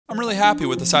I'm really happy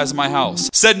with the size of my house.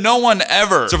 Said no one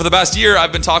ever. So for the past year,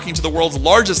 I've been talking to the world's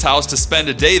largest house to spend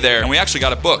a day there, and we actually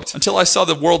got it booked. Until I saw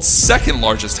the world's second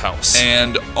largest house.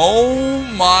 And oh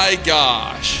my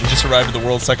gosh. We just arrived at the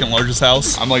world's second largest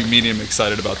house. I'm like medium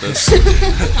excited about this.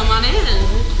 Come on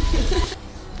in.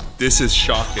 This is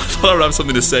shocking. I don't have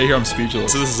something to say here, I'm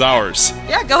speechless. So this is ours.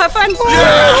 Yeah, go have fun. So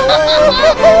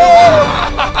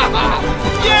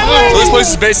this place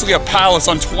is basically a palace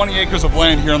on 20 acres of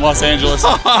land here in Los Angeles. No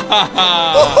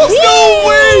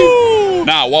way!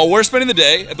 Now, while we're spending the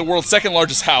day at the world's second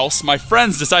largest house, my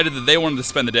friends decided that they wanted to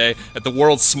spend the day at the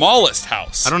world's smallest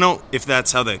house. I don't know if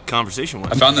that's how the conversation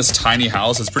went. I found this tiny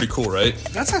house. It's pretty cool, right?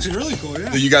 That's actually really cool,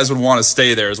 yeah. You guys would want to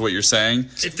stay there is what you're saying?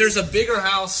 If there's a bigger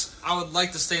house, I would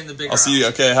like to stay in the bigger house. I'll see you.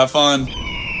 Okay, have fun.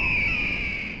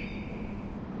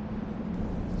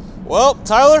 Well,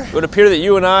 Tyler, it would appear that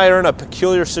you and I are in a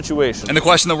peculiar situation. And the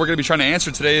question that we're going to be trying to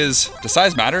answer today is, does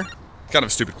size matter? Kind of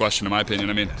a stupid question in my opinion.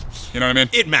 I mean, you know what I mean?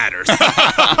 It matters.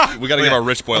 We got to give our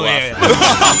rich boy laugh.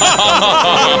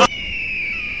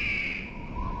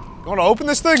 You want to open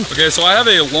this thing? Okay, so I have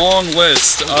a long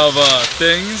list of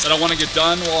things that I want to get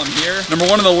done while I'm here. Number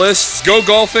one on the list, go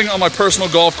golfing on my personal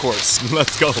golf course.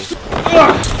 Let's go.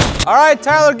 All right,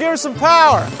 Tyler, give her some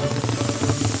power.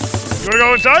 You want to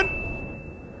go inside?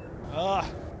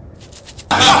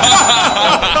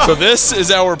 So this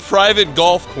is our private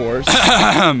golf course.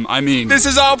 I mean, this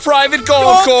is our private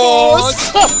golf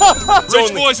course.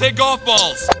 Rich boys hit golf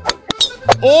balls.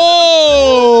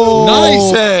 Oh!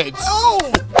 Nice heads. Oh!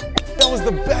 That was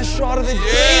the best shot of the day.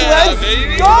 Yeah, Let's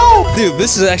baby. go! Dude,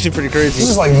 this is actually pretty crazy. This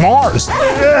is like Mars.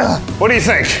 Yeah. What do you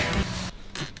think?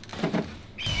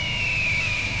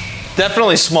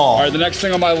 Definitely small. All right, the next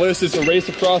thing on my list is to race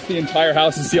across the entire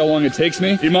house and see how long it takes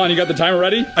me. Iman, you got the timer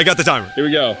ready? I got the timer. Here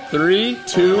we go. 3,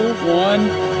 2, 1,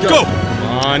 go. Go!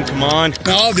 Come on, come on.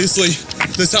 Now, obviously,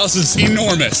 this house is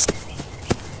enormous.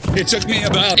 It took me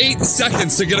about 8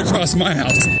 seconds to get across my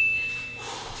house,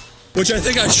 which I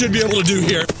think I should be able to do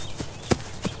here.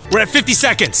 We're at 50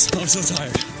 seconds. I'm so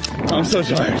tired. I'm so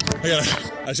tired.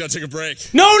 I just gotta take a break.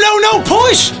 No, no, no,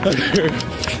 push!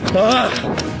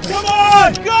 Come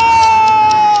on, go!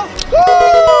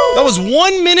 That was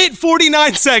 1 minute,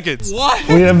 49 seconds. What?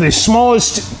 We have the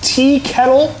smallest tea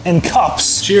kettle and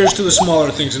cups. Cheers to the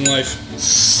smaller things in life.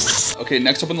 Okay,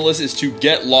 next up on the list is to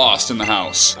get lost in the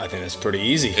house. I think that's pretty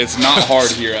easy. It's not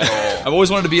hard here at all. I've always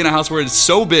wanted to be in a house where it's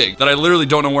so big that I literally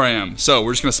don't know where I am. So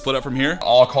we're just gonna split up from here.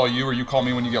 I'll call you or you call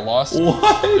me when you get lost.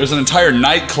 What? There's an entire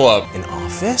nightclub. An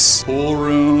office? Pool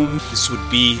room. This would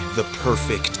be the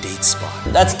perfect date spot.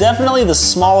 That's definitely the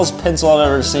smallest pencil I've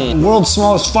ever seen. World's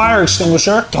smallest fire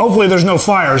extinguisher. Hopefully there's no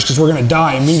fires because we're gonna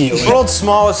die immediately. World's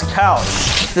smallest couch.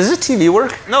 Does this TV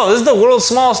work? No, this is the world's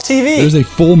smallest TV. There's a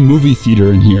full movie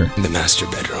theater in here. The master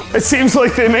bedroom. It seems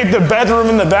like they made the bedroom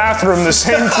and the bathroom the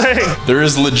same thing. There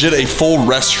is legit a full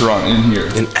restaurant in here.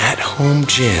 An at-home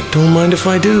gym. Don't mind if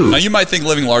I do. Now you might think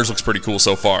living large looks pretty cool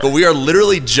so far, but we are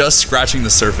literally just scratching the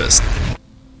surface.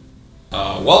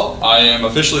 Well, I am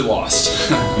officially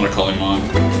lost. I'm gonna call Iman.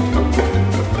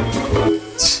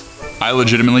 I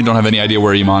legitimately don't have any idea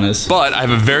where Iman is, but I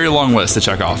have a very long list to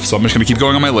check off, so I'm just gonna keep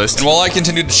going on my list. And while I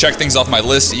continued to check things off my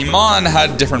list, Iman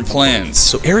had different plans.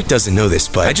 So Eric doesn't know this,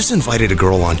 but I just invited a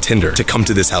girl on Tinder to come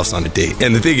to this house on a date.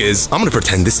 And the thing is, I'm gonna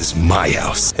pretend this is my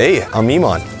house. Hey, I'm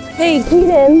Iman. Hey,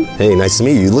 Keaton. Hey, nice to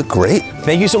meet you. You look great.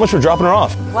 Thank you so much for dropping her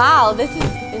off. Wow, this is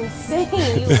insane.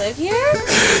 You live here?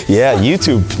 Yeah,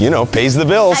 YouTube, pays the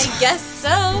bills. I guess so.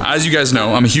 As you guys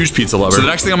know, I'm a huge pizza lover. So the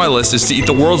next thing on my list is to eat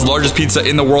the world's largest pizza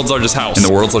in the world's largest house. And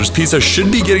the world's largest pizza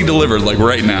should be getting delivered like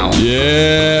right now.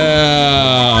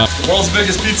 Yeah. World's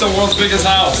biggest pizza, world's biggest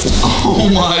house. Oh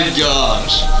my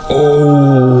gosh.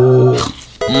 Oh.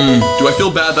 Do I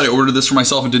feel bad that I ordered this for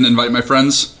myself and didn't invite my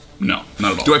friends? No,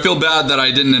 not at all. Do I feel bad that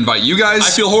I didn't invite you guys? I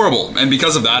feel horrible, and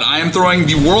because of that, I am throwing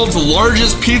the world's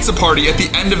largest pizza party at the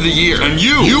end of the year. And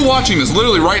you watching this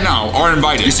literally right now are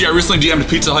invited. You see, I recently DM'd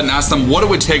Pizza Hut and asked them what it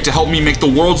would take to help me make the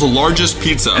world's largest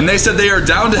pizza. And they said they are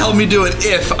down to help me do it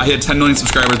if I hit 10 million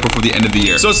subscribers before the end of the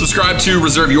year. So subscribe to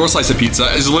reserve your slice of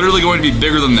pizza. It's literally going to be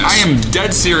bigger than this. I am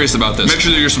dead serious about this. Make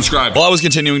sure that you're subscribed. While I was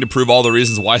continuing to prove all the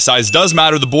reasons why size does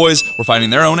matter, the boys were finding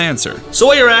their own answer. So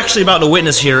what you're actually about to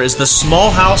witness here is the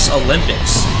Small House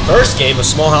Olympics. First game of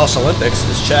Small House Olympics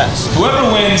is chess.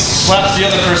 Whoever wins slaps the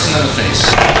other person in the face.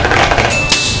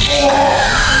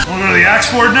 Wanna go to the axe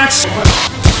board next?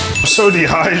 I'm so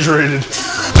dehydrated.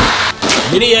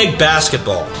 Mini egg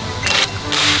basketball.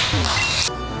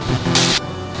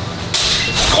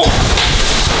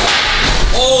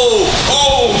 Oh!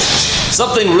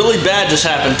 Something really bad just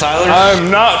happened, Tyler. I'm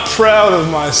not proud of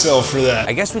myself for that.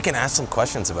 I guess we can ask some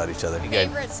questions about each other.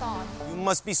 Favorite song? You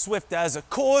must be swift as a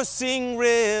coursing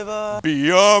river. Be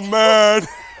a man.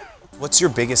 What's your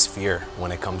biggest fear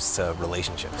when it comes to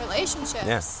relationships? Relationships.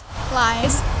 Yes.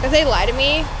 Lies. If they lie to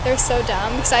me, they're so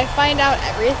dumb because I find out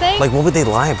everything. Like, what would they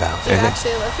lie about? Do you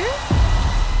actually live here?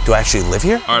 Do I actually live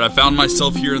here? All right, I found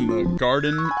myself here in the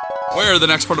garden, where the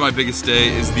next part of my biggest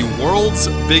day is the world's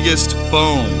biggest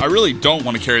phone. I really don't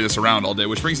want to carry this around all day,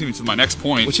 which brings me to my next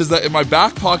point, which is that in my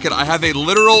back pocket, I have a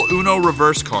literal Uno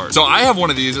reverse card. So I have one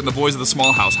of these, and the boys of the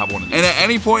small house have one of these. And at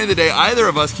any point in the day, either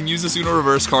of us can use this Uno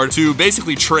reverse card to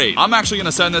basically trade. I'm actually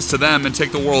gonna send this to them and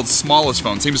take the world's smallest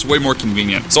phone. Seems way more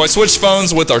convenient. So I switched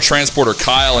phones with our transporter,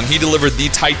 Kyle, and he delivered the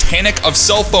Titanic of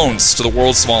cell phones to the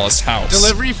world's smallest house.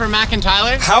 Delivery for Mac and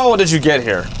Tyler? How did you get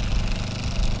here?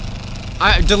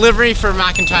 Delivery for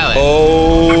Mac and Tyler.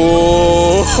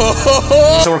 Oh.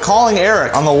 So we're calling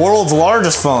Eric on the world's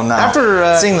largest phone now.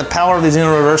 After seeing the power of these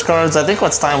Uno reverse cards, I think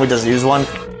it's time we just use one.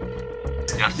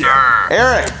 Yes, sir.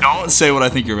 Eric. Don't say what I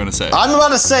think you're gonna say. I'm about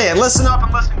to say it. Listen up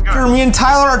and listen good. Me and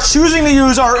Tyler are choosing to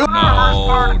use our Uno reverse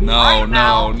card right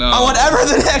now. No. Whatever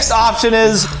the next option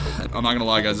is. I'm not gonna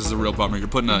lie, guys, this is a real bummer. You're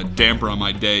putting a damper on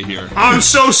my day here. I'm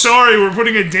so sorry we're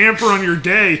putting a damper on your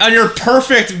day. On your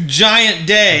perfect giant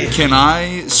day. Can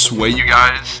I sway you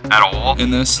guys at all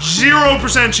in this?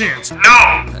 0% chance.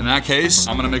 No! In that case,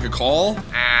 I'm gonna make a call,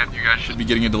 and you guys should be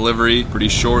getting a delivery pretty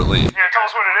shortly. Yeah, tell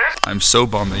us what it is. I'm so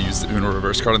bummed they used the Uno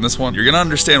reverse card on this one. You're gonna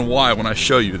understand why when I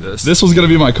show you this. This was gonna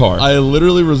be my car. I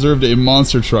literally reserved a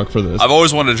monster truck for this. I've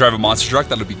always wanted to drive a monster truck.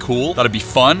 That'd be cool. That'd be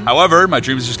fun. However, my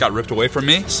dreams just got ripped away from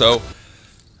me, so...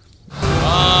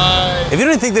 If you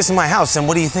don't think this is my house, then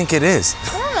what do you think it is?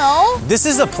 I don't know. This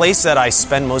is a place that I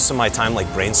spend most of my time like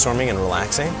brainstorming and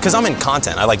relaxing. Because I'm in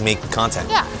content. I like making content.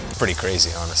 Yeah. It's pretty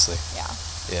crazy, honestly. Yeah.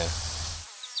 Yeah.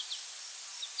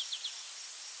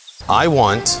 I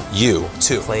want you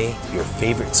to play your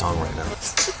favorite song right now.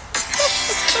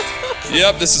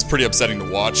 Yep, this is pretty upsetting to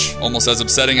watch. Almost as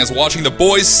upsetting as watching the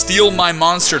boys steal my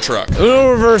monster truck.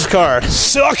 Uno reverse card.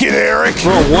 Suck it, Eric.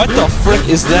 Bro, what the frick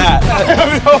is that? I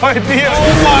have no idea.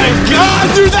 Oh my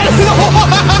god, dude, that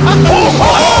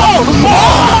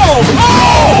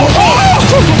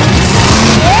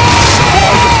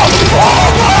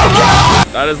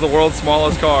is That is the world's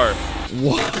smallest car.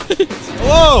 Whoa!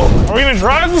 Are we gonna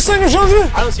drive this thing or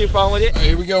something? I don't see a problem with it.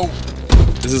 Here we go.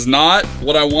 This is not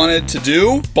what I wanted to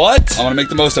do, but I want to make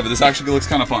the most of it. This actually looks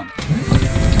kind of fun.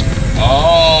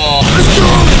 Oh. Let's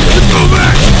go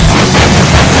back.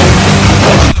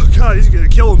 Oh god, he's gonna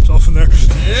kill himself in there.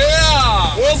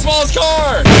 Yeah! World's smallest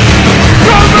car! Go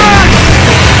back!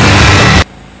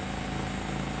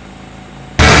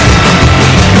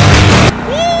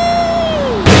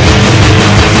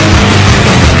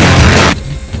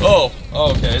 Oh,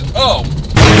 okay. Oh!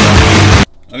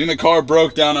 I think the car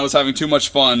broke down. I was having too much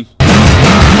fun.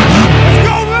 Let's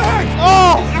go back!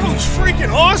 Oh, that was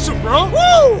freaking awesome, bro!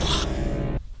 Woo!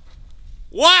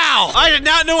 Wow! I did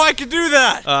not know I could do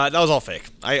that! That was all fake.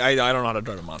 I don't know how to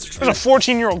drive a monster truck. There's a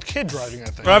 14-year-old kid driving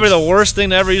that thing. Probably the worst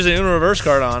thing to ever use an Uno reverse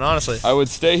card on, honestly. I would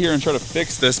stay here and try to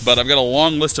fix this, but I've got a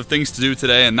long list of things to do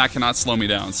today, and that cannot slow me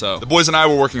down. So the boys and I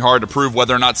were working hard to prove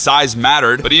whether or not size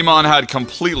mattered, but Iman had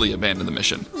completely abandoned the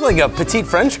mission. Like a petite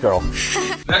French girl.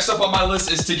 Next up on my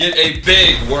list is to get a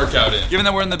big workout in. Given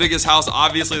that we're in the biggest house,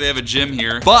 obviously they have a gym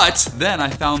here, but then I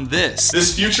found this.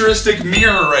 This futuristic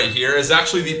mirror right here is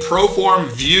actually the Proform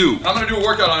View. I'm gonna do a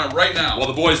workout on it right now while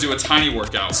the boys do a tiny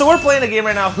workout. So we're playing a game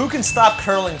right now. Who can stop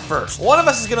curling first? One of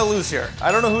us is gonna lose here.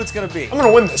 I don't know who it's gonna be. I'm gonna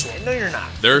win this one. No, you're not.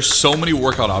 There are so many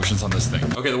workout options on this thing.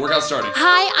 Okay, the workout's starting.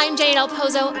 Hi, I'm Danielle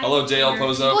Pozo. Hello, JL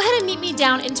Pozo. Go ahead and meet me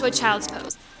down into a child's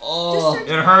pose. Oh, it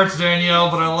hurts, Danielle,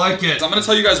 but I like it. I'm gonna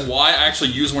tell you guys why I actually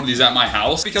use one of these at my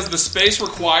house. Because the space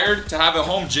required to have a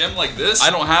home gym like this, I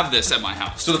don't have this at my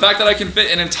house. So the fact that I can fit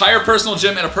an entire personal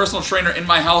gym and a personal trainer in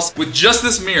my house with just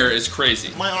this mirror is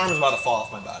crazy. My arm is about to fall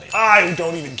off my body. I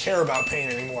don't even care about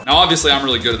pain anymore. Now, obviously, I'm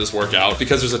really good at this workout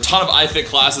because there's a ton of iFit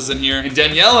classes in here, and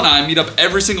Danielle and I meet up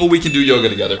every single week and do yoga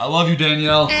together. I love you,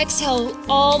 Danielle. Exhale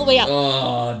all the way up.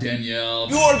 Oh, Danielle.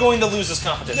 You are going to lose this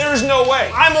competition. There's no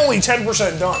way. I'm only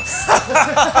 10% done. The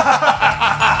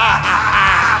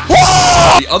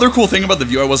other cool thing about the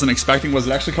View I wasn't expecting was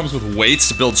it actually comes with weights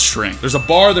to build strength. There's a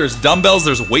bar, there's dumbbells,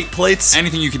 there's weight plates,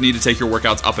 anything you can need to take your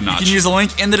workouts up a notch. You can use the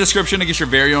link in the description to get your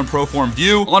very own Proform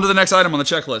View. On to the next item on the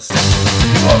checklist.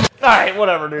 Alright,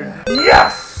 whatever, dude.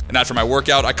 Yes! And after my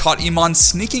workout, I caught Iman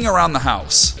sneaking around the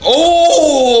house.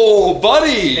 Oh,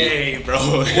 buddy! Hey, bro.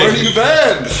 Where have you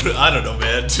been? I don't know,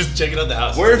 man. Just checking out the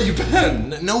house. Where have you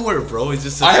been? Nowhere, bro. It's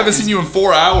just. I haven't seen you in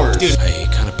 4 hours. Dude, I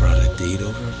kind of brought a date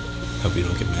over? Hope you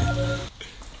don't get mad.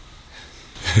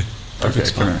 Okay,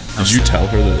 come here. Did you tell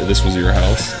her that this was your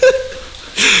house?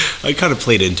 I kind of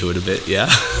played into it a bit, yeah.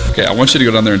 Okay, I want you to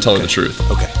go down there and tell her the truth.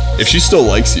 Okay. If she still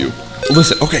likes you,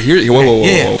 listen. Okay, here. Whoa.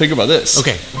 Yeah. Think about this.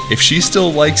 Okay. If she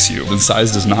still likes you, then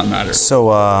size does not matter.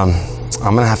 So,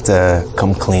 I'm gonna have to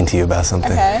come clean to you about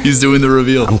something. Okay. He's doing the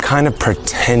reveal. I'm kind of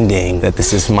pretending that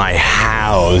this is my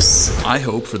house. I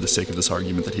hope, for the sake of this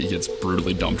argument, that he gets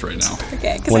brutally dumped right now.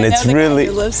 Okay, because When I know it's the really-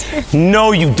 guy who lives here.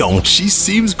 No, you don't. She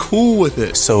seems cool with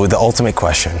it. So, the ultimate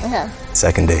question. Yeah,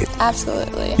 Second date.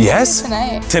 absolutely. Yes?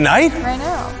 Tonight. Tonight? Right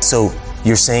now. So,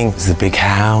 you're saying it's the big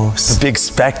house, the big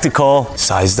spectacle,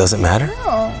 size doesn't matter? No,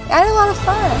 I had a lot of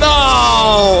fun.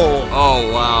 No!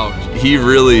 Oh, wow. He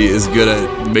really is good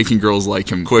at making girls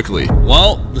like him quickly.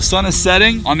 Well, the sun is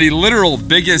setting on the literal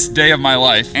biggest day of my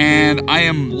life, and I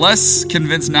am less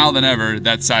convinced now than ever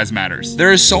that size matters.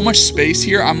 There is so much space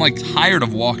here, I'm like tired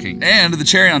of walking. And the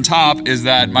cherry on top is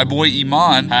that my boy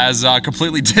Iman has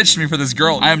completely ditched me for this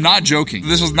girl. I am not joking.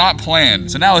 This was not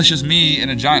planned. So now it's just me in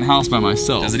a giant house by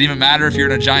myself. Does it even matter if you're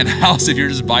in a giant house if you're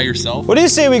just by yourself? What do you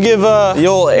say we give the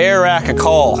old Airrack a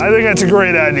call? I think that's a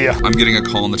great idea. I'm getting a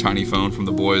call on the tiny phone from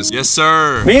the boys. Yes,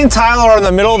 sir. Me and Tyler are in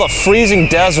the middle of the freezing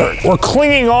desert. We're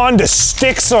clinging on to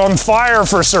sticks on fire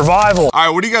for survival. All right,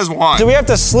 what do you guys want? Do we have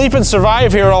to sleep and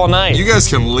survive here all night? You guys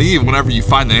can leave whenever you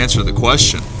find the answer to the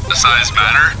question. Does size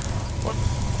matter?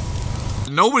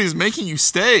 Nobody's making you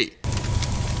stay.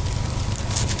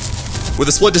 With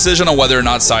a split decision on whether or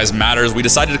not size matters, we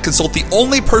decided to consult the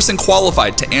only person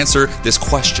qualified to answer this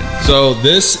question. So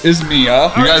this is Mia.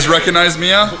 You guys recognize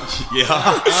Mia? Yeah.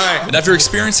 All right. And after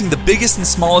experiencing the biggest and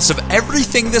smallest of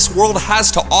everything this world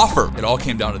has to offer, it all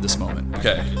came down to this moment.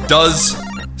 Okay, does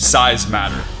size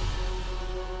matter?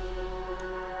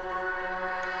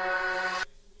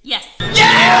 Yes.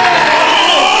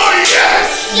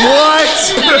 What?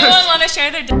 Does anyone want to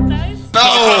share their dick size? No!